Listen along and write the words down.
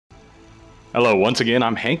Hello, once again,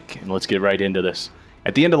 I'm Hank, and let's get right into this.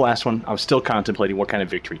 At the end of the last one, I was still contemplating what kind of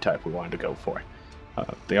victory type we wanted to go for.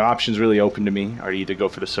 The options really open to me are to either go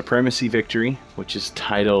for the Supremacy victory, which is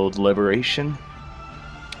titled Liberation,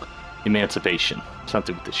 Emancipation,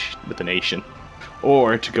 something with the nation,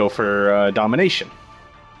 or to go for Domination.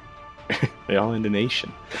 They all end in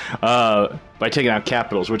nation. By taking out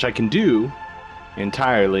capitals, which I can do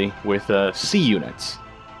entirely with sea units,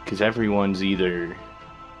 because everyone's either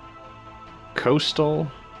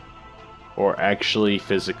coastal or actually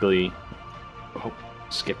physically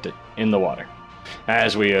skipped it in the water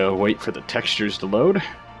as we wait for the textures to load.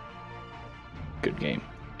 Good game.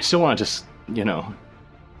 I still want to just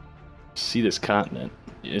see this continent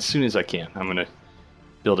as soon as I can. I'm gonna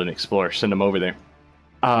build an explorer, send them over there.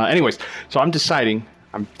 Anyways, so I'm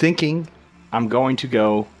thinking I'm going to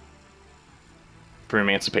go for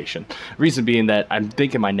Emancipation. Reason being that I'm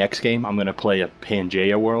thinking my next game I'm going to play a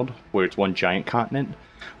Pangaea world where it's one giant continent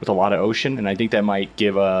with a lot of ocean, and I think that might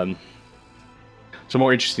give some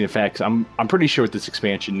more interesting effects. I'm pretty sure with this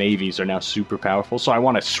expansion navies are now super powerful, so I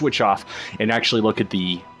want to switch off and actually look at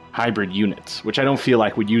the hybrid units, which I don't feel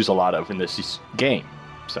like we'd use a lot of in this game.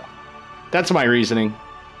 So that's my reasoning.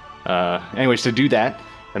 Anyways, to do that,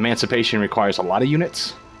 Emancipation requires a lot of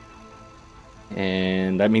units,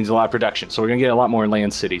 and that means a lot of production. So we're going to get a lot more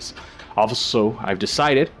land cities. Also, I've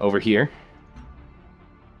decided over here,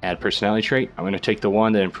 add personality trait. I'm going to take the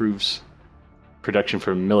one that improves production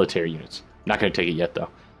for military units. I'm not going to take it yet, though.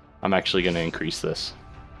 I'm actually going to increase this.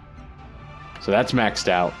 So that's maxed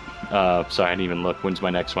out. So I didn't even look. When's my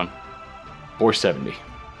next one? 470.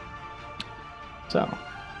 So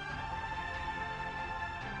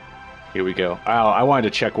here we go. Oh, I wanted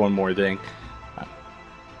to check one more thing.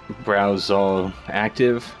 Browse all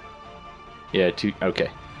active. Yeah, okay.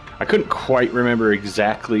 I couldn't quite remember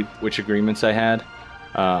exactly which agreements I had.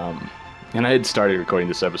 And I had started recording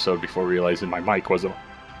this episode before realizing my mic wasn't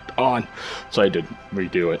on, so I had to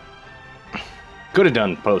redo it. Could have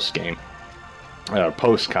done post-game,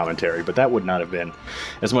 post-commentary, but that would not have been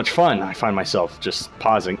as much fun. I find myself just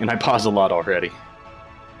pausing, and I pause a lot already,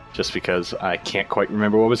 just because I can't quite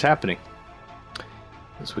remember what was happening.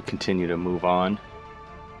 As we continue to move on.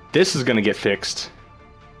 This is going to get fixed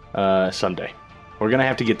someday. We're going to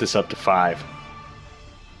have to get this up to 5.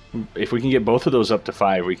 If we can get both of those up to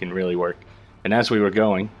 5, we can really work. And as we were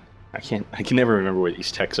going, I can never remember where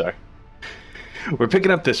these techs are. We're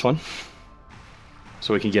picking up this one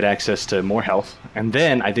so we can get access to more health. And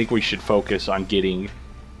then I think we should focus on getting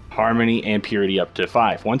harmony and purity up to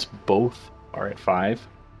 5. Once both are at 5,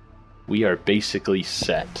 we are basically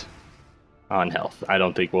set on health. I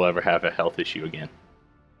don't think we'll ever have a health issue again.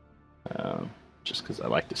 Just because I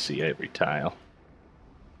like to see every tile.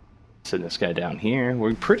 Send this guy down here.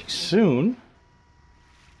 We're pretty soon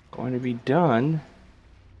going to be done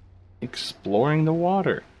exploring the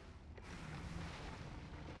water.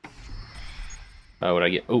 What would I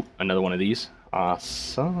get? Oh, another one of these.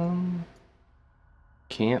 Awesome.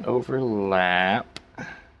 Can't overlap.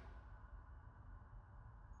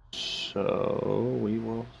 So we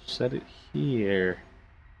will set it here.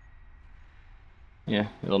 Yeah,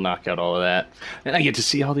 it'll knock out all of that. And I get to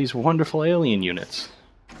see all these wonderful alien units.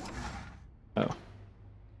 Oh.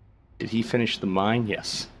 Did he finish the mine?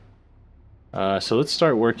 Yes. So let's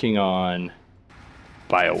start working on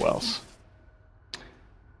biowells.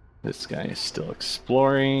 This guy is still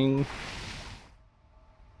exploring.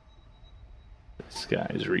 This guy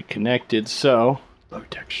is reconnected, so low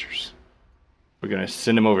textures. We're going to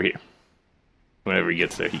send him over here. Whenever he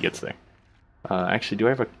gets there, he gets there. Actually, do I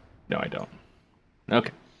have a... No, I don't.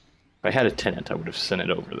 Okay. If I had a tenant, I would have sent it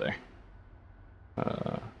over there.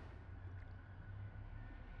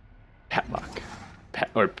 Padlock.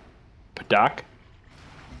 Or Padak?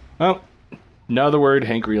 Oh, another word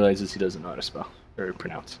Hank realizes he doesn't know how to spell. Or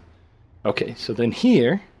pronounce. Okay, so then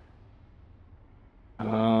here...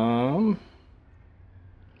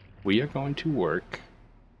 we are going to work...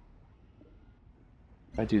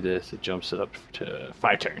 If I do this, it jumps it up to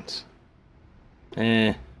 5 turns.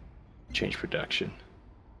 Change production.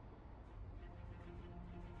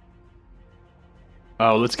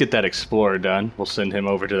 Oh, let's get that explorer done. We'll send him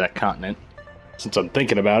over to that continent, since I'm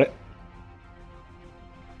thinking about it.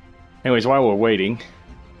 Anyways, while we're waiting,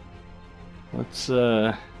 let's,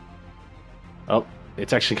 oh,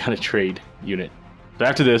 it's actually got a trade unit. So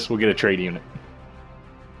after this, we'll get a trade unit.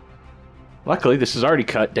 Luckily, this is already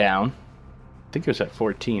cut down. I think it was at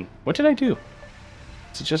 14. What did I do?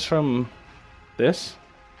 Is it just from this?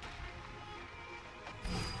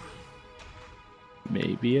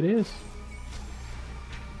 Maybe it is.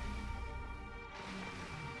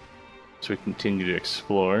 So we continue to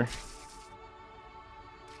explore.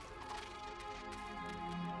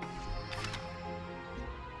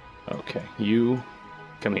 Okay, you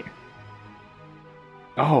come here.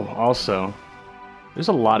 Oh, also, there's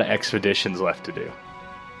a lot of expeditions left to do.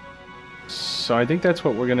 So I think that's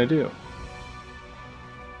what we're gonna do.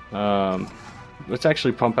 Let's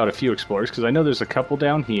actually pump out a few explorers, because I know there's a couple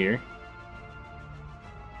down here.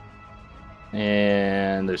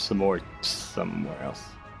 And there's some more somewhere else.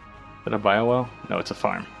 Is that a biowell? No, it's a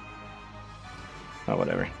farm. Oh,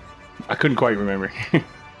 whatever. I couldn't quite remember.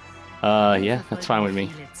 Yeah, that's fine with me.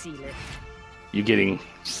 You getting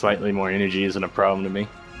slightly more energy isn't a problem to me.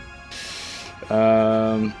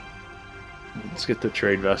 Let's get the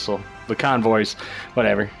trade vessel. The convoys,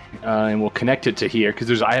 whatever. And we'll connect it to here,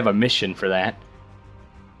 because I have a mission for that.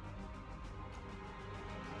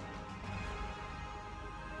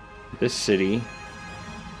 This city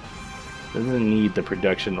doesn't need the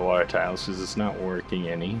production of water tiles, because it's not working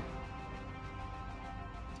any.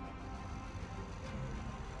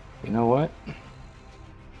 You know what?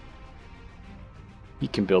 He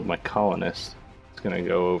can build my colonist. It's gonna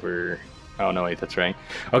go over... Oh, no, wait, that's right.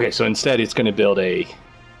 Okay, so instead it's gonna build a...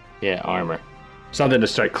 Yeah, armor. Something to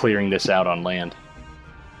start clearing this out on land.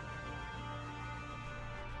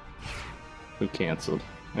 Who canceled?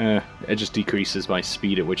 It just decreases my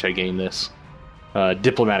speed at which I gain this.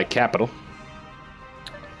 Diplomatic capital.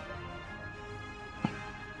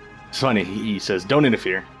 It's funny, he says, don't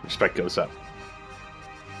interfere. Respect goes up.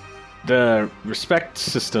 The respect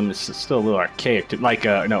system is still a little archaic,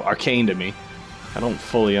 no, arcane to me. I don't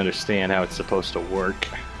fully understand how it's supposed to work.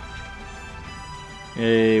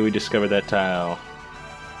 Hey, we discovered that tile.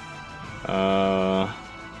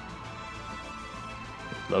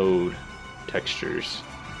 Load textures,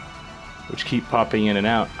 which keep popping in and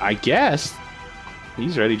out. I guess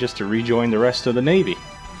he's ready just to rejoin the rest of the Navy.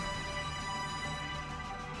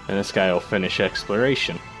 And this guy will finish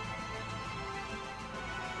exploration.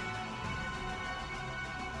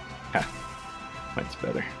 Ha. Mine's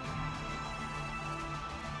better.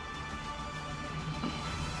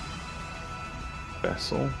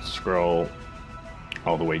 Vessel. Scroll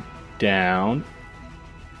all the way down.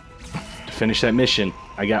 To finish that mission,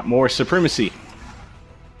 I got more supremacy.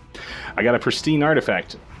 I got a pristine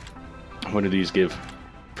artifact. What do these give?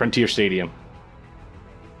 Frontier Stadium.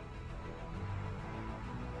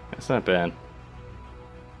 That's not bad.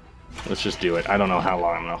 Let's just do it. I don't know how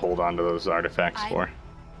long I'm going to hold on to those artifacts for.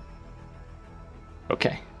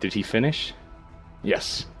 Okay. Did he finish?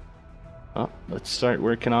 Yes. Well, let's start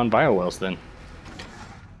working on biowells then.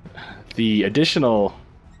 The additional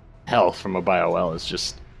health from a biowell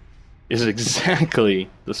is exactly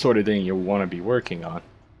the sort of thing you want to be working on.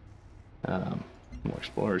 More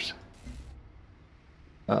explorers.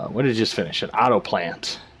 What did it just finish? An auto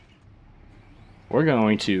plant. We're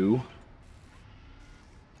going to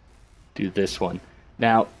do this one.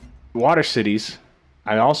 Now, water cities,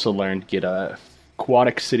 I also learned get a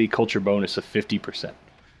aquatic city culture bonus of 50%.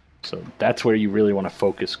 So that's where you really want to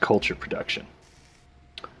focus culture production.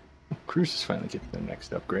 Cruises finally get their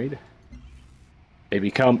next upgrade. They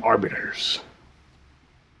become arbiters.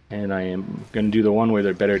 And I am going to do the one where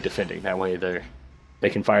they're better at defending. That way they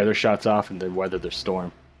can fire their shots off and then weather their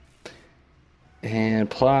storm. And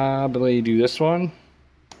probably do this one.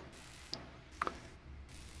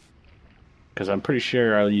 Because I'm pretty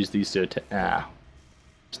sure I'll use these to attack.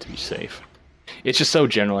 Just to be safe. It's just so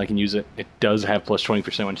general I can use it. It does have plus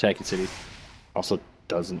 20% when attacking cities. Also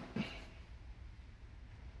doesn't.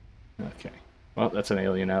 Okay. Well, that's an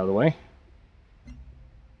alien out of the way.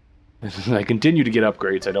 As I continue to get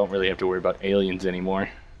upgrades, I don't really have to worry about aliens anymore.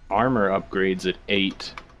 Armor upgrades at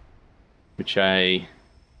 8, which I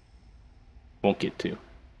won't get to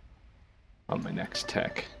on my next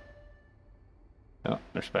tech. Oh,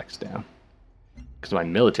 their spec's down. Because my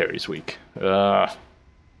military's weak. Say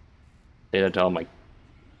that to all my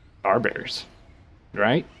arbiters.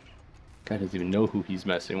 Right? Guy doesn't even know who he's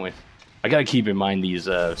messing with. I gotta keep in mind these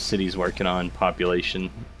cities working on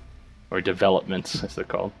population or developments, as they're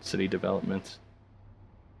called, city developments.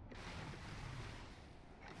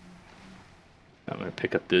 I'm gonna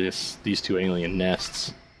pick up these two alien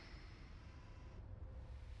nests.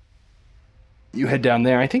 You head down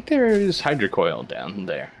there. I think there is hydrocoil down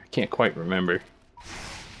there. I can't quite remember.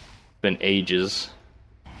 Been ages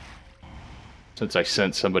since I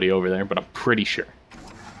sent somebody over there, but I'm pretty sure.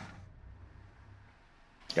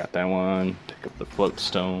 Got that one. Pick up the float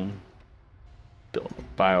stone. Build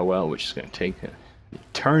a biowell, which is going to take an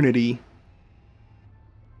eternity.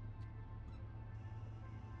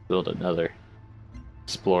 Build another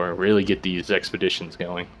explorer. Really get these expeditions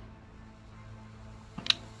going.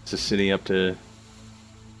 It's a city up to...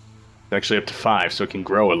 actually up to 5, so it can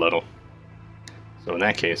grow a little. So in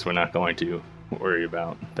that case, we're not going to worry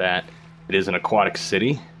about that. It is an aquatic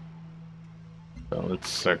city. So let's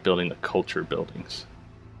start building the culture buildings.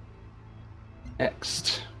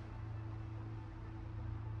 Next.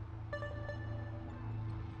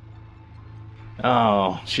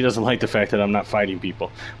 Oh, she doesn't like the fact that I'm not fighting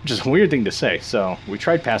people, which is a weird thing to say. So we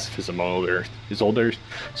tried pacifism on Earth, is older,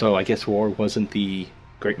 so I guess war wasn't the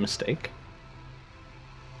great mistake.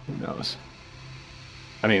 Who knows?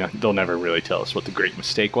 I mean, they'll never really tell us what the great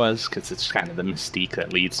mistake was, because it's kind of the mystique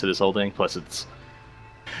that leads to this whole thing. Plus, it's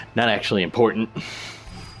not actually important.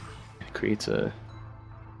 It creates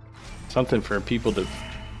something for people to,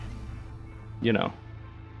 you know,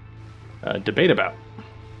 debate about.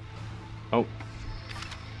 Oh.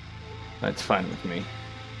 That's fine with me.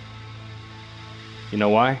 You know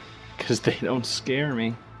why? Because they don't scare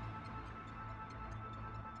me.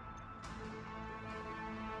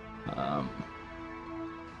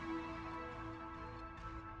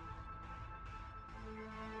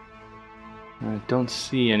 I don't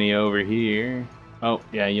see any over here. Oh,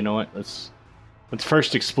 yeah, you know what? Let's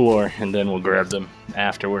first explore, and then we'll grab them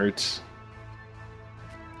afterwards.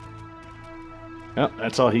 Oh,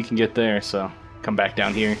 that's all he can get there, so come back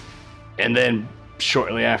down here. And then,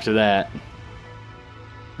 shortly after that,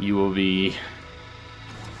 you'll be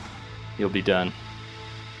done.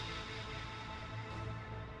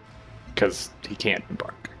 Because he can't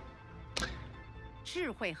embark.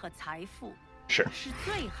 Sure.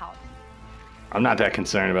 I'm not that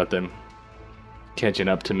concerned about them catching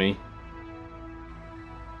up to me.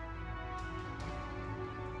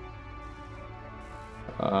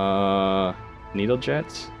 Needle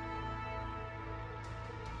jets?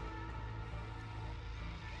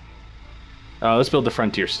 Let's build the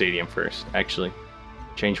Frontier Stadium first, actually.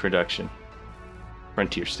 Change production.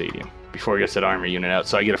 Frontier Stadium. Before he gets that armor unit out,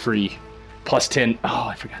 so I get a free plus 10. Oh,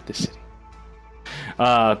 I forgot this city.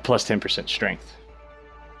 Plus 10% strength.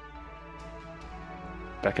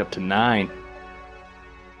 Back up to 9.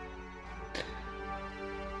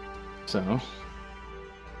 So,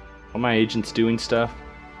 all my agents doing stuff?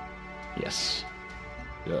 Yes.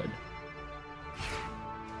 Good.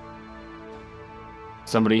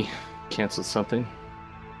 Somebody canceled something.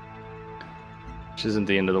 Which isn't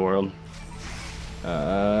the end of the world.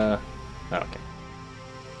 Okay.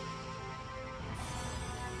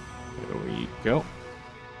 There we go.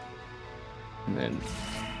 And then...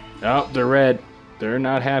 Oh, they're red. They're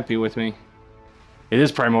not happy with me. It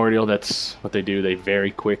is Primordial, that's what they do. They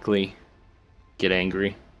very quickly get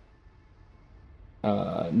angry.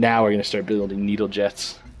 Now we're going to start building needle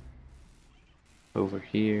jets. Over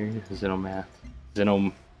here, Xenomass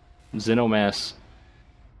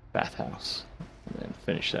bathhouse. And then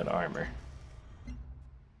finish that armor.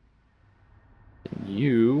 And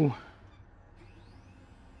you...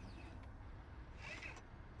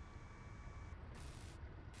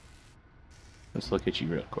 Let's look at you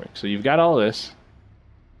real quick. So you've got all this.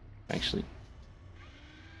 Actually.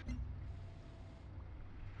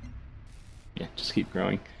 Yeah, just keep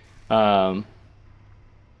growing.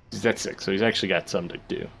 He's at 6, so he's actually got some to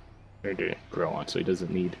do. Or to grow on, so he doesn't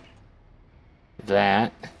need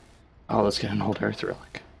that. Oh, let's get an old Earth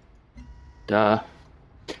relic. Duh.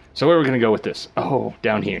 So where are we going to go with this? Oh,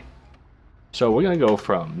 down here. So we're going to go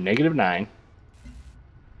from -9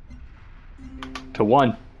 to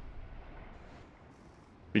 1.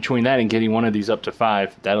 Between that and getting one of these up to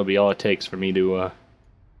 5, that'll be all it takes for me to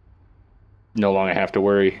no longer have to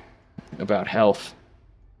worry about health.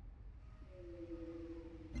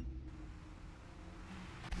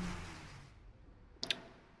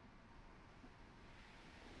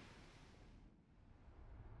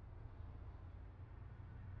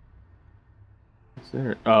 Is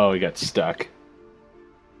there... Oh, we got stuck.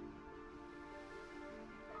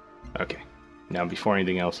 Okay. Now, before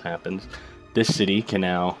anything else happens... This city can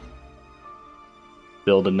now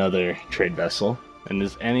build another trade vessel. And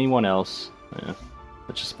is anyone else... Yeah,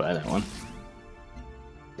 let's just buy that one.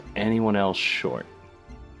 Anyone else short?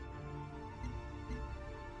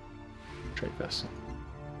 Trade vessel.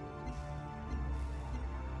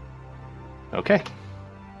 Okay.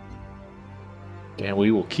 And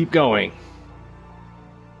we will keep going.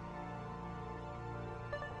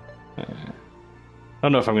 I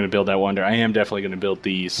don't know if I'm going to build that wonder. I am definitely going to build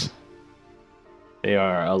these. They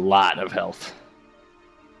are a lot of health.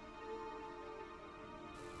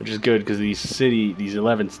 Which is good, because these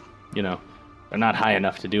 11s, you know, are not high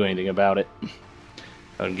enough to do anything about it.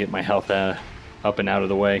 I can get my health up and out of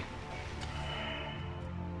the way.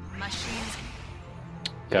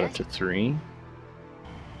 Got up to 3.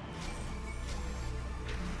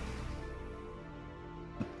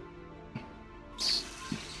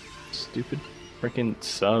 Stupid freaking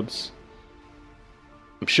subs.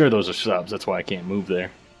 I'm sure those are subs. That's why I can't move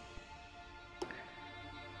there.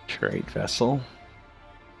 Trade vessel.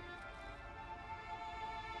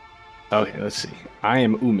 Okay, let's see. I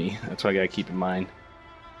am Umi. That's what I gotta keep in mind.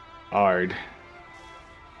 Ard.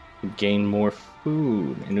 Gain more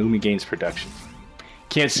food. And Umi gains production.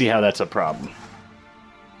 Can't see how that's a problem.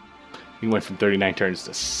 We went from 39 turns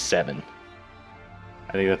to 7.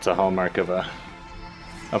 I think that's a hallmark of a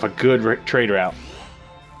good trade route.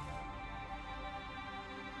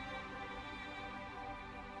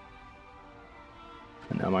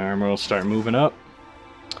 And now my armor will start moving up.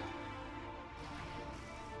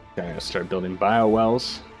 Okay, I'm gonna start building bio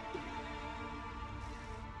wells.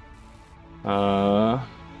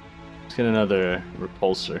 Let's get another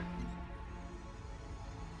repulsor.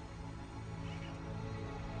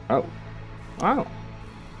 Oh. Wow.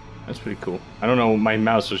 That's pretty cool. I don't know, my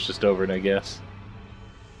mouse was just over it, I guess.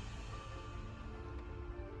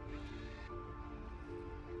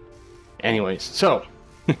 Anyways, so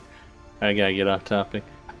I gotta get off topic.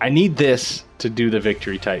 I need this to do the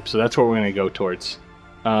victory type, so that's what we're gonna go towards.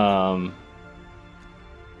 So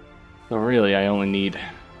really, I only need...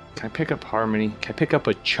 Can I pick up Harmony? Can I pick up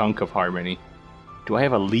a chunk of Harmony? Do I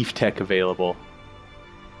have a Leaf Tech available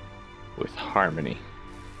with Harmony?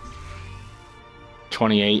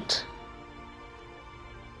 28,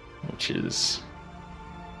 which is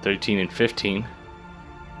 13 and 15.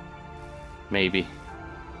 Maybe.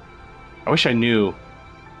 I wish I knew.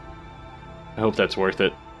 I hope that's worth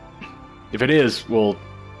it. If it is,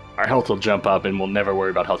 our health will jump up and we'll never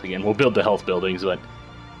worry about health again. We'll build the health buildings, but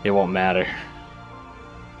it won't matter.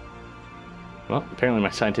 Well, apparently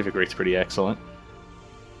my scientific rate's pretty excellent.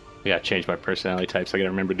 I gotta change my personality types. I gotta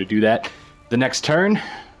remember to do that the next turn.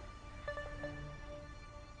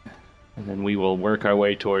 And then we will work our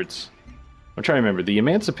way towards... I'm trying to remember. The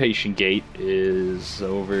Emancipation Gate is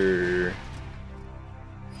over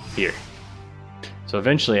here. So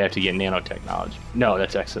eventually I have to get nanotechnology. No,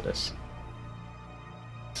 that's Exodus.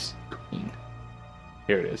 It's green.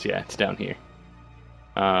 Here it is. Yeah, it's down here.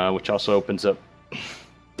 Which also opens up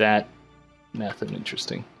that. Nothing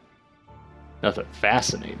interesting. Nothing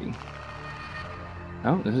fascinating.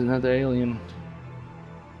 Oh, this is another alien.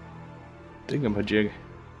 Thingamajig.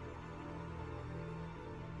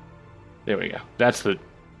 There we go. That's the...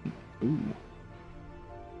 Ooh.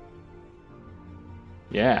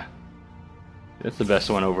 Yeah. That's the best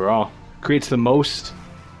one overall. Creates the most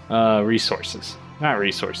resources. Not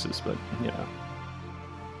resources, but, you know.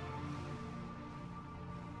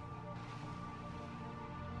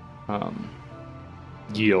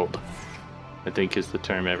 Yield, I think, is the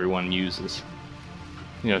term everyone uses.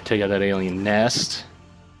 You know, take out that alien nest.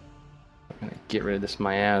 We're gonna get rid of this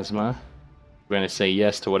miasma. We're gonna say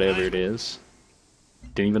yes to whatever it is.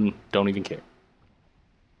 Don't even care.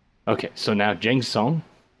 Okay, so now Jangsong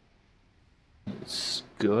is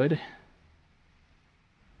good.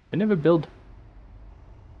 I never build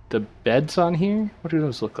the beds on here. What do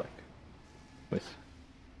those look like? With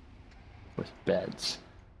beds.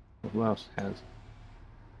 Who else has?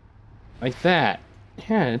 Like that.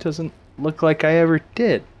 Yeah, it doesn't look like I ever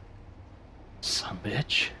did. Some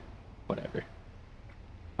bitch. Whatever.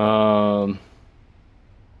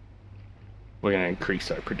 We're gonna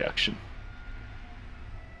increase our production.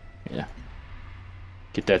 Yeah.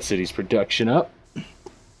 Get that city's production up.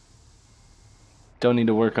 Don't need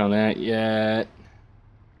to work on that yet.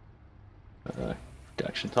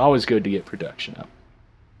 Production. It's always good to get production up.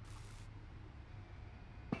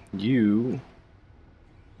 You...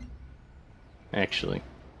 Actually,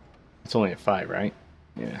 it's only at 5, right?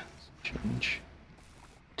 Yeah. Change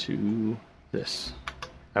to this.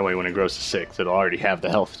 That way when it grows to 6, it'll already have the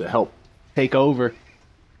health to help take over.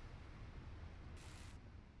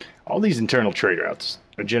 All these internal trade routes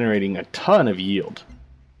are generating a ton of yield.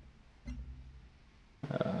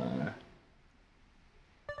 I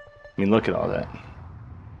mean, look at all that.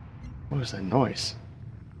 What was that noise?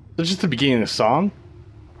 That's just the beginning of the song?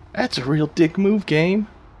 That's a real dick move, game.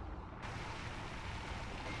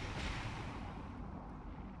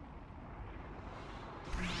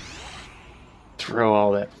 Throw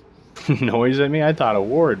all that noise at me? I thought a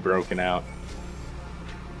war had broken out.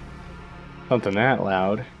 Something that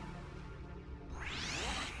loud.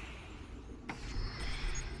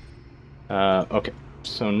 Okay,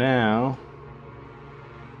 so now...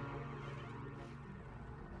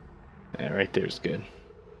 Yeah, right there's good.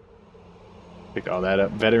 Pick all that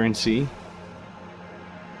up. Veterancy.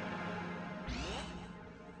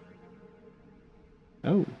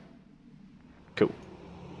 Oh. Cool.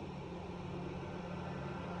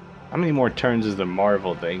 How many more turns does the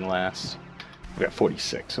Marvel thing last? We got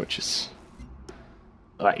 46, which is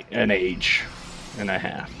like an age. and a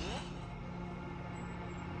half.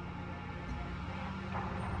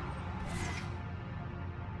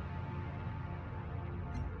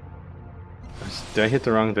 Did I hit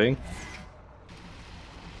the wrong thing?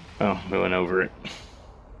 Oh, we went over it.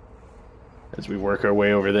 As we work our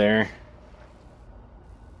way over there.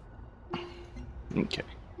 Okay.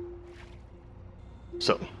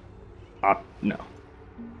 So, no.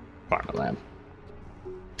 Pharma lab.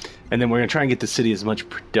 And then we're going to try and get the city as much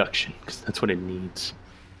production, because that's what it needs.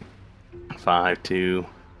 5-2,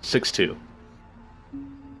 6-2.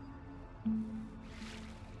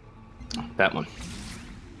 That one.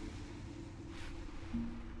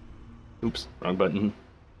 Oops, wrong button.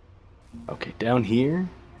 Okay, down here.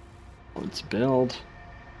 Let's build.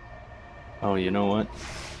 Oh, you know what?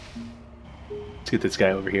 Let's get this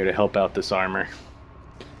guy over here to help out this armor.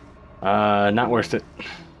 Not worth it.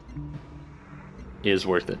 Is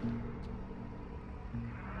worth it.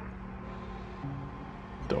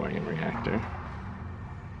 Thorium reactor.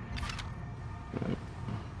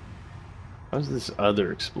 How's this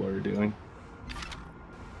other explorer doing?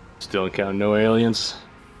 Still encounter no aliens.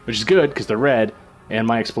 Which is good, because they're red, and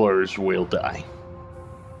my explorers will die.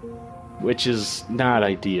 Which is not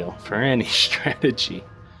ideal for any strategy.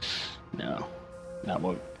 No. Not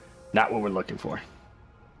what we're looking for.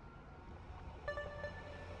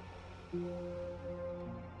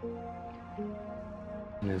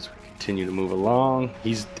 And as we continue to move along,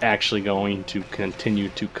 he's actually going to continue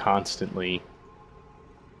to constantly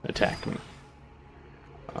attack me.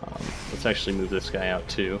 Let's actually move this guy out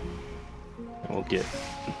too. And we'll get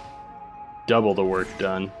double the work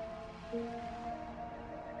done.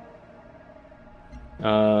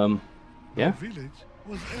 Yeah.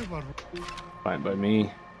 Fine by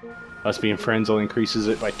me. Us being friends only increases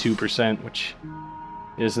it by 2%, which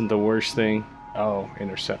isn't the worst thing. Oh,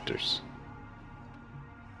 interceptors.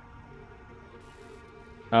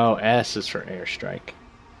 Oh, S is for airstrike.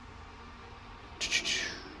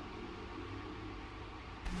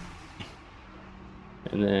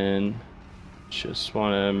 And then just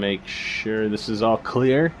want to make sure this is all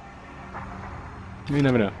clear. You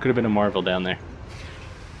never know. Could have been a Marvel down there.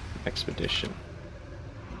 Expedition.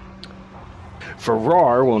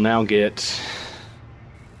 Farrar will now get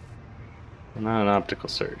not an optical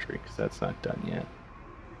surgery because that's not done yet.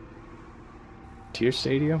 Tier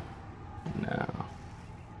Stadium? No.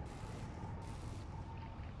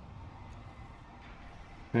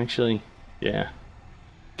 Actually, yeah.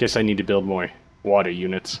 Guess I need to build more water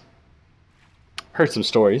units. Heard some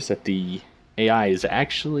stories that the AI is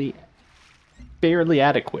actually fairly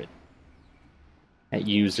adequate at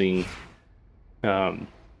using water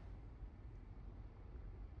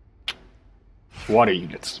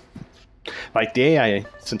units. Like, the AI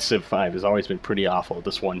since Civ 5 has always been pretty awful,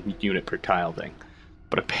 this one unit per tile thing.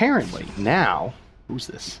 But apparently now, who's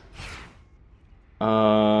this?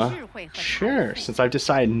 Sure, since I've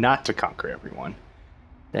decided not to conquer everyone.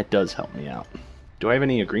 That does help me out. Do I have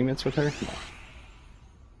any agreements with her? No.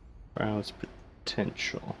 Browse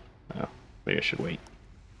potential. Oh, maybe I should wait.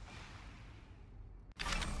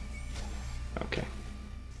 Okay.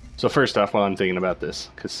 So first off, while I'm thinking about this,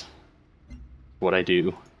 because what I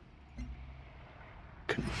do,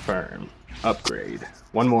 confirm, upgrade,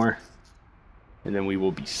 one more, and then we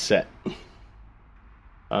will be set.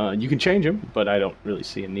 You can change them, but I don't really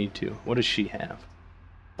see a need to. What does she have?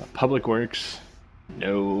 Public Works,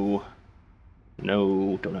 no,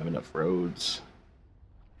 don't have enough roads.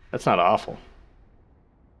 That's not awful.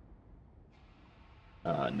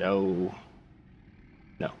 No.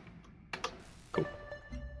 Cool.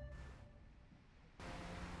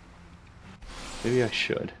 Maybe I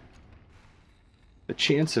should. The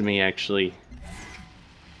chance of me actually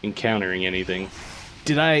encountering anything.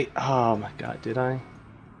 Did I? Oh my god, did I?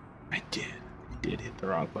 I did hit the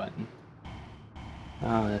wrong button.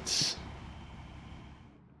 Oh, that's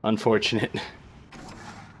unfortunate.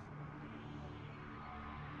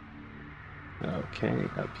 Okay,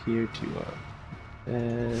 up here to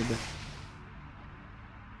bed.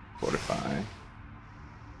 Fortify.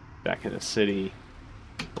 Back in the city.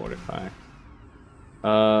 Fortify.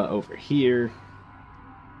 Over here.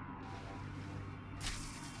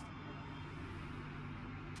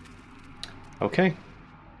 Okay.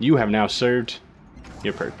 You have now served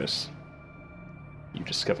your purpose. You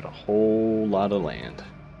discovered a whole lot of land.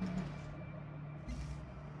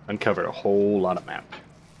 Uncovered a whole lot of map. Is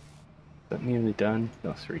that nearly done?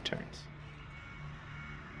 No, 3 turns.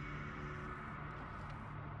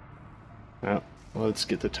 Well, let's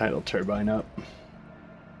get the tidal turbine up.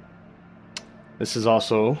 This is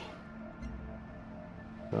also...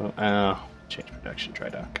 change production, try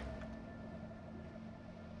dock.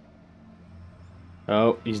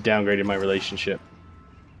 Oh, he's downgraded my relationship.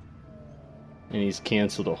 And he's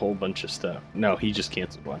canceled a whole bunch of stuff. No, he just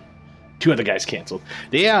canceled one. 2 other guys canceled.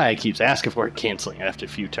 The AI keeps asking for it canceling after a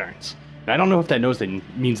few turns. And I don't know if that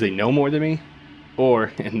means they know more than me,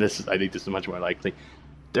 or, and I think this is much more likely,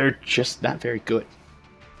 they're just not very good.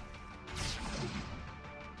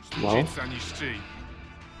 Well,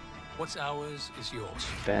 what's ours is yours.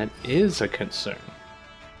 That is a concern.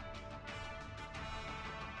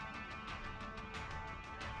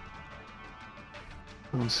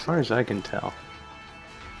 Well, as far as I can tell,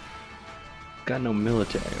 got no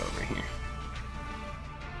military over here.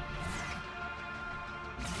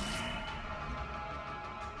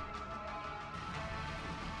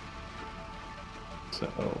 So,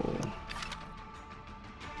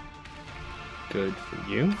 good for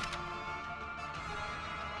you.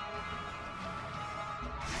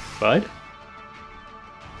 Bud?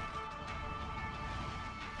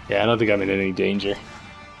 Yeah, I don't think I'm in any danger.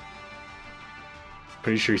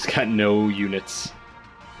 Pretty sure he's got no units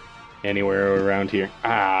anywhere around here.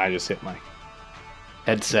 Ah, I just hit my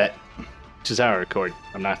headset, which is how I record.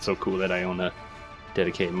 I'm not so cool that I own a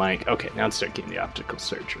dedicated mic. Okay, now let's start getting the optical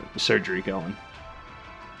surgery going.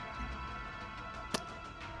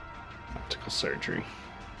 Optical surgery.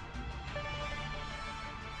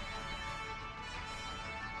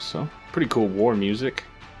 So, pretty cool war music.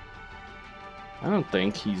 I don't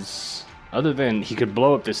think he's... Other than he could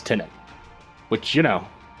blow up this tenant. Which, you know,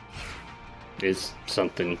 is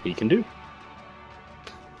something he can do.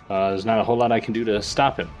 There's not a whole lot I can do to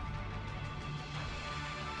stop him.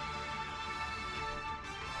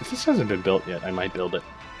 If this hasn't been built yet, I might build it.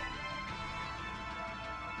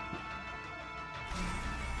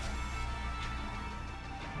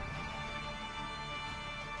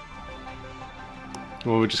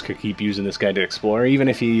 Well, we're just gonna keep using this guy to explore, even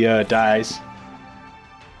if he dies.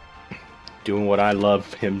 Doing what I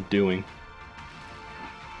love him doing.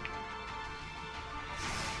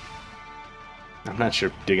 I'm not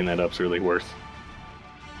sure digging that up's really worth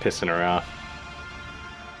pissing her off.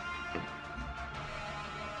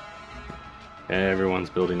 Everyone's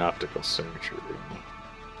building optical surgery.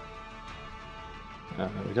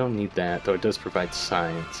 We don't need that, though it does provide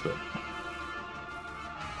science, but...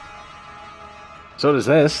 So does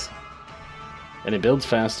this. And it builds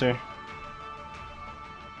faster.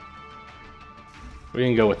 We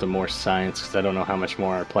can go with the more science, because I don't know how much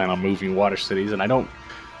more I plan on moving water cities, and I don't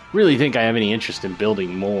really think I have any interest in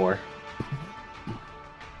building more.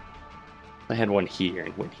 I had one here,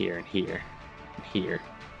 and one here, and here, and here.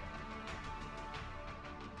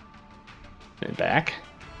 And back.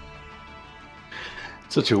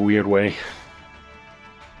 Such a weird way.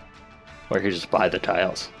 Or I could just buy the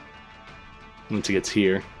tiles. Once it gets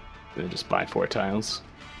here, then just buy 4 tiles.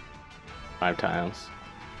 5 tiles.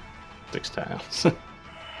 6 tiles.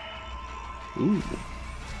 Ooh.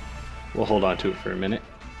 We'll hold on to it for a minute.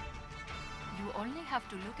 You only have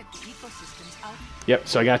to look at the ecosystems out. Yep,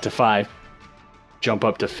 so I got to 5. Jump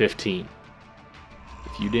up to 15.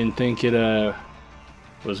 If you didn't think it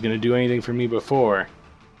was gonna do anything for me before,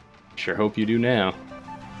 sure hope you do now.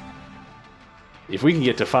 If we can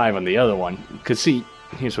get to 5 on the other one, because see,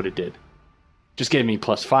 here's what it did. Just gave me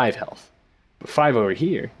plus 5 health. But 5 over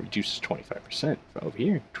here reduces 25%. Over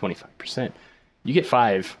here, 25%. You get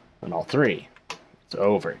 5 on all 3. It's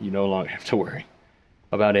over. You no longer have to worry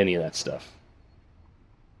about any of that stuff.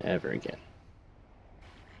 Ever again.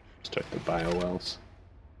 Start the bio wells.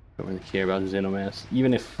 Don't really care about Xenomass.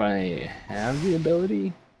 Even if I have the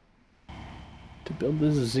ability to build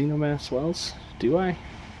this Xenomass wells, do I?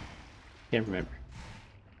 Can't remember.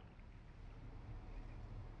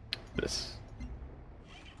 This.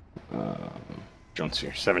 Jones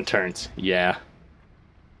here. 7 turns. Yeah.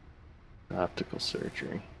 Optical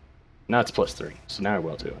surgery. Now it's plus 3, so now I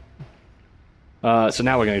will do it. So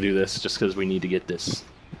now we're going to do this just because we need to get this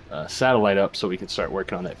satellite up so we can start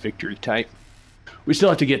working on that victory type. We still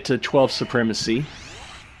have to get to 12 supremacy.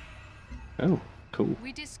 Oh, cool.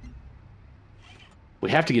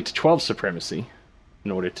 We have to get to 12 supremacy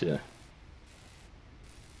in order to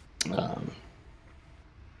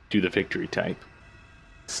do the victory type.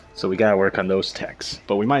 So we gotta work on those techs.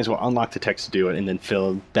 But we might as well unlock the techs to do it and then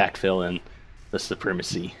backfill in the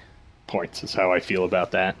supremacy points is how I feel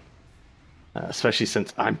about that. Especially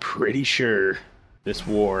since I'm pretty sure this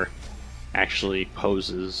war actually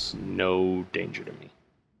poses no danger to me.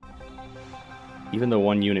 Even though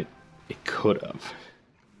one unit it could have.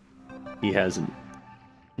 He hasn't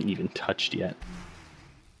even touched yet.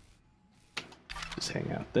 Just hang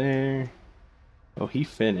out there. Oh, he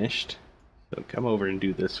finished. So come over and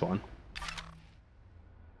do this one.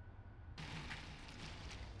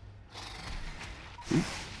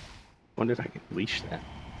 Wonder if I can leash that.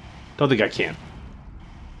 Don't think I can.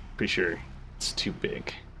 Pretty sure it's too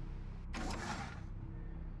big.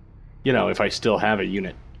 You know, if I still have a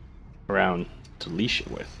unit around to leash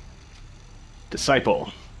it with.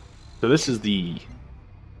 Disciple. So this is the...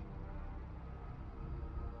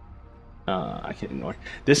 I can't ignore.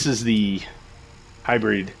 This is the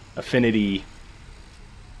hybrid affinity...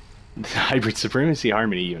 hybrid supremacy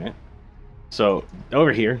harmony unit. So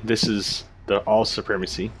over here, this is the all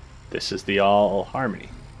supremacy. This is the all harmony.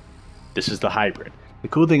 This is the hybrid. The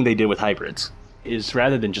cool thing they did with hybrids is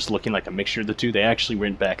rather than just looking like a mixture of the two, they actually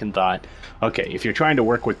went back and thought, okay, if you're trying to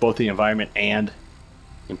work with both the environment and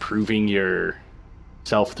improving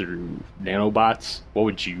yourself through nanobots, what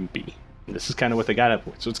would you be? And this is kind of what they got up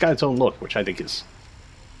with. So it's got its own look, which I think is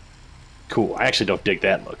cool. I actually don't dig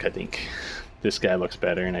that look. I think this guy looks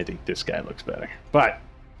better, and I think this guy looks better. But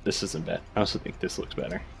this isn't bad. I also think this looks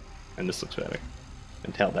better, and this looks better,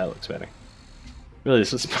 and hell, that looks better. Really,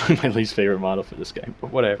 this is probably my least favorite model for this guy,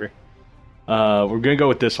 but whatever. We're gonna go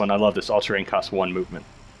with this one. I love this. All terrain costs 1 movement,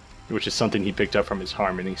 which is something he picked up from his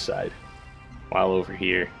harmony side. While over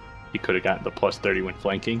here, he could have gotten the plus 30 when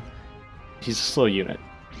flanking. He's a slow unit.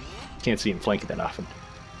 Can't see him flanking that often.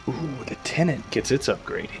 Ooh, the Tenant gets its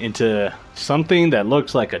upgrade into something that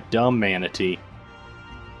looks like a dumb manatee.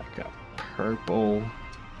 Like a purple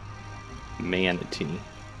manatee.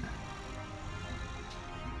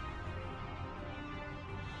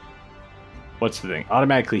 What's the thing?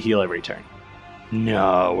 Automatically heal every turn.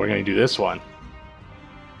 No, we're going to do this one.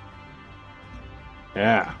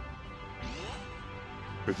 Yeah.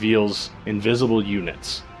 Reveals invisible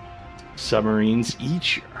units. Submarines,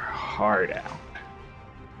 eat your heart out.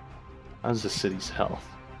 How's the city's health?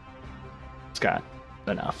 It's got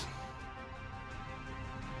enough.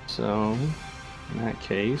 So, in that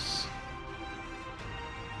case...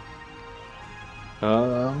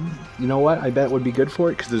 you know what? I bet would be good for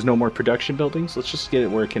it because there's no more production buildings. Let's just get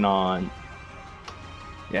it working on...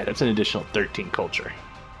 Yeah, that's an additional 13 culture.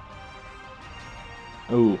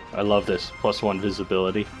 Ooh, I love this. +1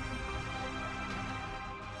 visibility.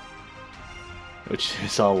 Which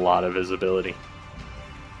is a lot of visibility.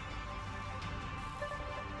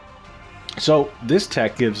 So, this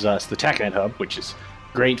tech gives us the TechNet Hub, which is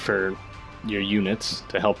great for your units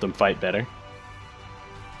to help them fight better.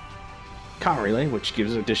 Comm Relay, which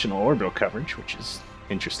gives additional orbital coverage, which is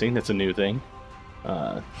interesting. That's a new thing.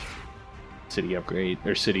 City upgrade,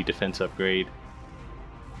 or city defense upgrade.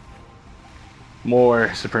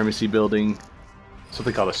 More supremacy building.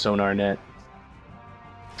 Something called a sonar net,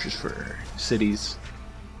 which is for cities.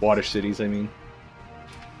 Water cities, I mean.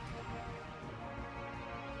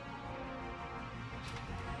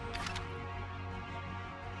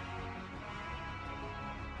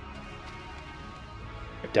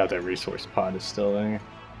 I doubt that resource pod is still there.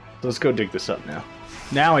 So let's go dig this up now.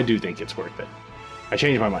 Now I do think it's worth it. I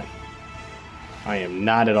changed my mind. I am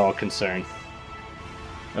not at all concerned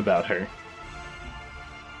about her.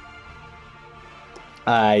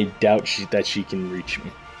 I doubt that she can reach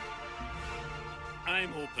me.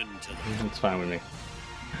 I'm open to that. That's fine with me.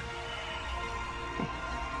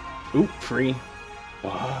 Oop, free.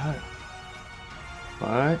 What?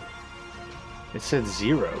 What? It said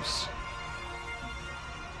zeros.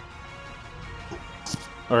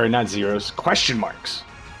 Or not zeros, question marks.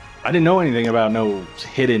 I didn't know anything about no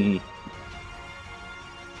hidden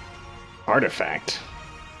artifact.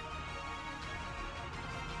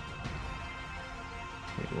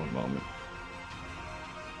 Wait 1 moment.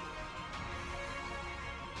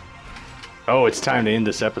 Oh, it's time to end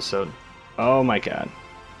this episode. Oh my god.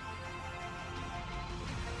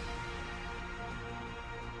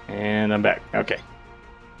 And I'm back. Okay.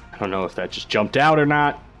 I don't know if that just jumped out or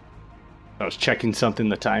not. I was checking something,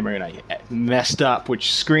 the timer, and I messed up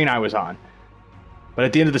which screen I was on. But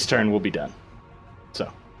at the end of this turn, we'll be done. So,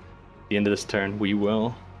 at the end of this turn, we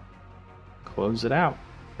will close it out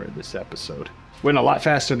for this episode. Went a lot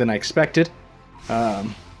faster than I expected. I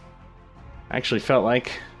actually felt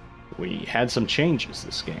like we had some changes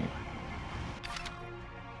this game.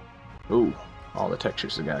 Ooh, all the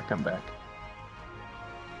textures have got to come back.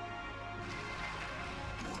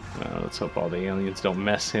 Let's hope all the aliens don't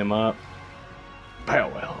mess him up.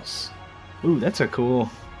 Biowells. Ooh, that's a cool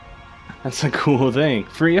thing.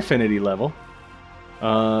 Free affinity level.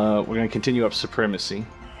 We're gonna continue up supremacy.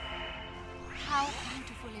 How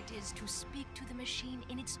beautiful it is to speak to the machine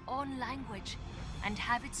in its own language and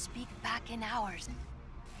have it speak back in ours.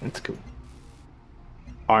 That's cool.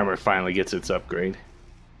 Armor finally gets its upgrade.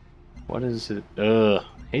 What is it? I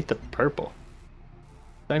hate the purple.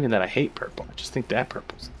 It's not even that I hate purple. I just think that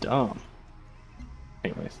purple's dumb.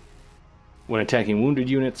 Anyways. when attacking wounded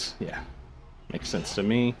units. Yeah, makes sense to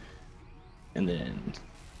me. And then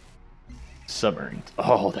submarines.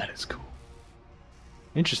 Oh, that is cool.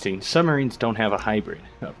 Interesting. Submarines don't have a hybrid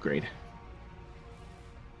upgrade.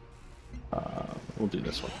 We'll do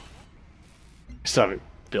this one. Still haven't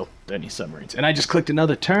built any submarines. And I just clicked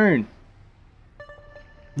another turn.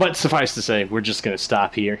 But suffice to say, we're just going to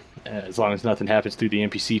stop here. As long as nothing happens through the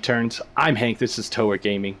NPC turns. I'm Hank. This is Tower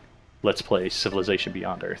Gaming. Let's play Civilization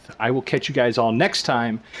Beyond Earth. I will catch you guys all next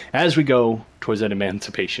time as we go towards that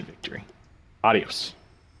emancipation victory. Adios.